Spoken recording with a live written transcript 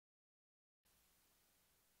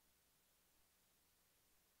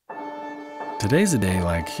Today's a day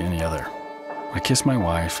like any other. I kiss my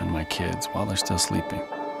wife and my kids while they're still sleeping,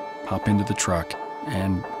 hop into the truck,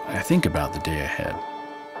 and I think about the day ahead,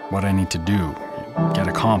 what I need to do, get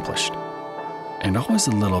accomplished. And always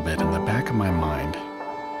a little bit in the back of my mind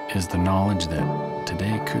is the knowledge that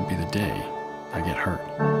today could be the day I get hurt.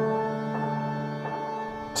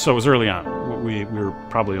 So it was early on. We were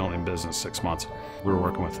probably only in business 6 months. We were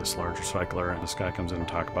working with this large recycler, and this guy comes in and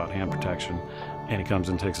talks about hand protection, and he comes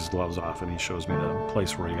and takes his gloves off, and he shows me the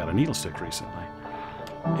place where he got a needle stick recently.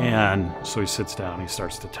 And so he sits down, and he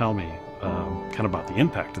starts to tell me kind of about the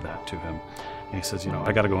impact of that to him. And he says,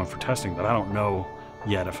 I got to go in for testing, but I don't know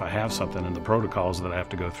yet if I have something, and the protocols that I have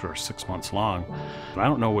to go through are 6 months long. But I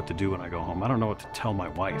don't know what to do when I go home. I don't know what to tell my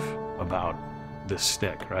wife about this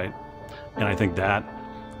stick, right? And I think that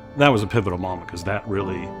was a pivotal moment, because that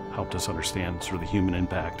really helped us understand sort of the human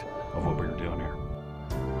impact of what we were doing here.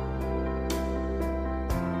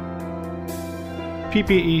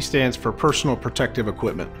 PPE stands for personal protective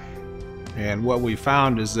equipment. And what we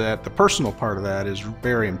found is that the personal part of that is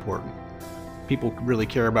very important. People really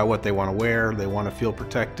care about what they want to wear, they want to feel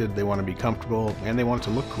protected, they want to be comfortable, and they want it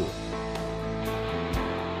to look cool.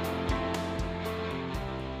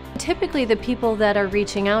 Typically, the people that are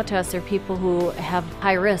reaching out to us are people who have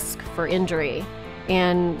high risk for injury,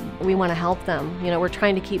 and we want to help them. We're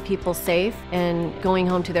trying to keep people safe and going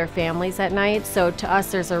home to their families at night, so to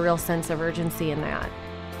us there's a real sense of urgency in that.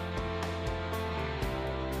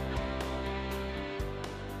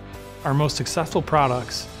 Our most successful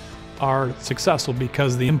products are successful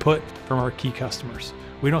because of the input from our key customers.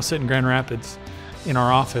 We don't sit in Grand Rapids in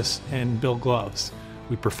our office and build gloves.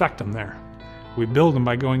 We perfect them there. We build them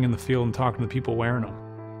by going in the field and talking to the people wearing them.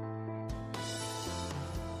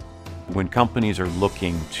 When companies are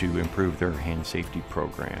looking to improve their hand safety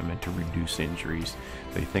program and to reduce injuries,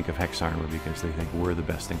 they think of HexArmor because they think we're the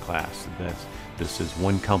best in class. This is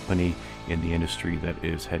one company in the industry that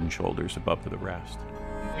is head and shoulders above the rest.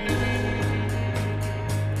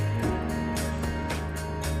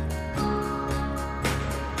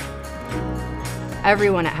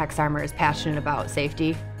 Everyone at HexArmor is passionate about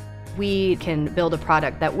safety. We can build a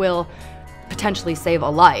product that will potentially save a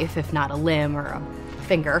life, if not a limb or a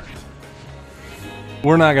finger.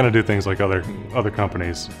 We're not going to do things like other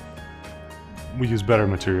companies. We use better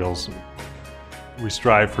materials. We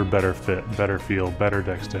strive for better fit, better feel, better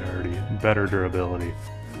dexterity, better durability.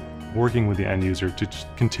 Working with the end user to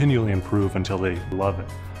continually improve until they love it.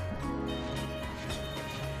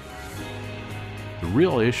 The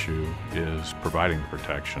real issue is providing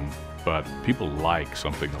protection, but people like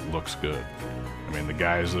something that looks good. I mean, the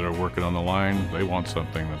guys that are working on the line, they want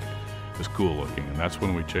something that is cool looking, and that's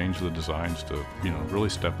when we change the designs to, really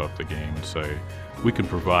step up the game and say, we can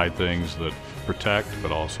provide things that protect,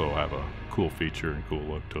 but also have a cool feature and cool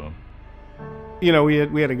look to them.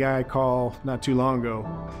 We had a guy call not too long ago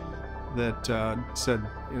that said,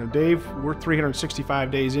 Dave, we're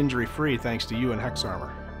 365 days injury free thanks to you and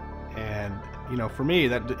HexArmor. And for me,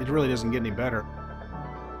 that it really doesn't get any better.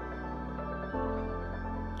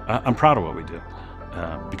 I'm proud of what we do,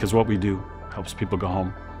 because what we do helps people go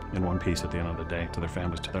home in one piece at the end of the day, to their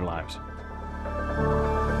families, to their lives.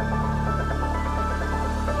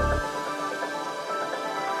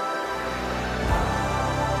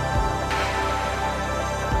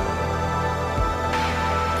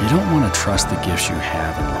 You don't want to trust the gifts you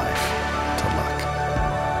have in life.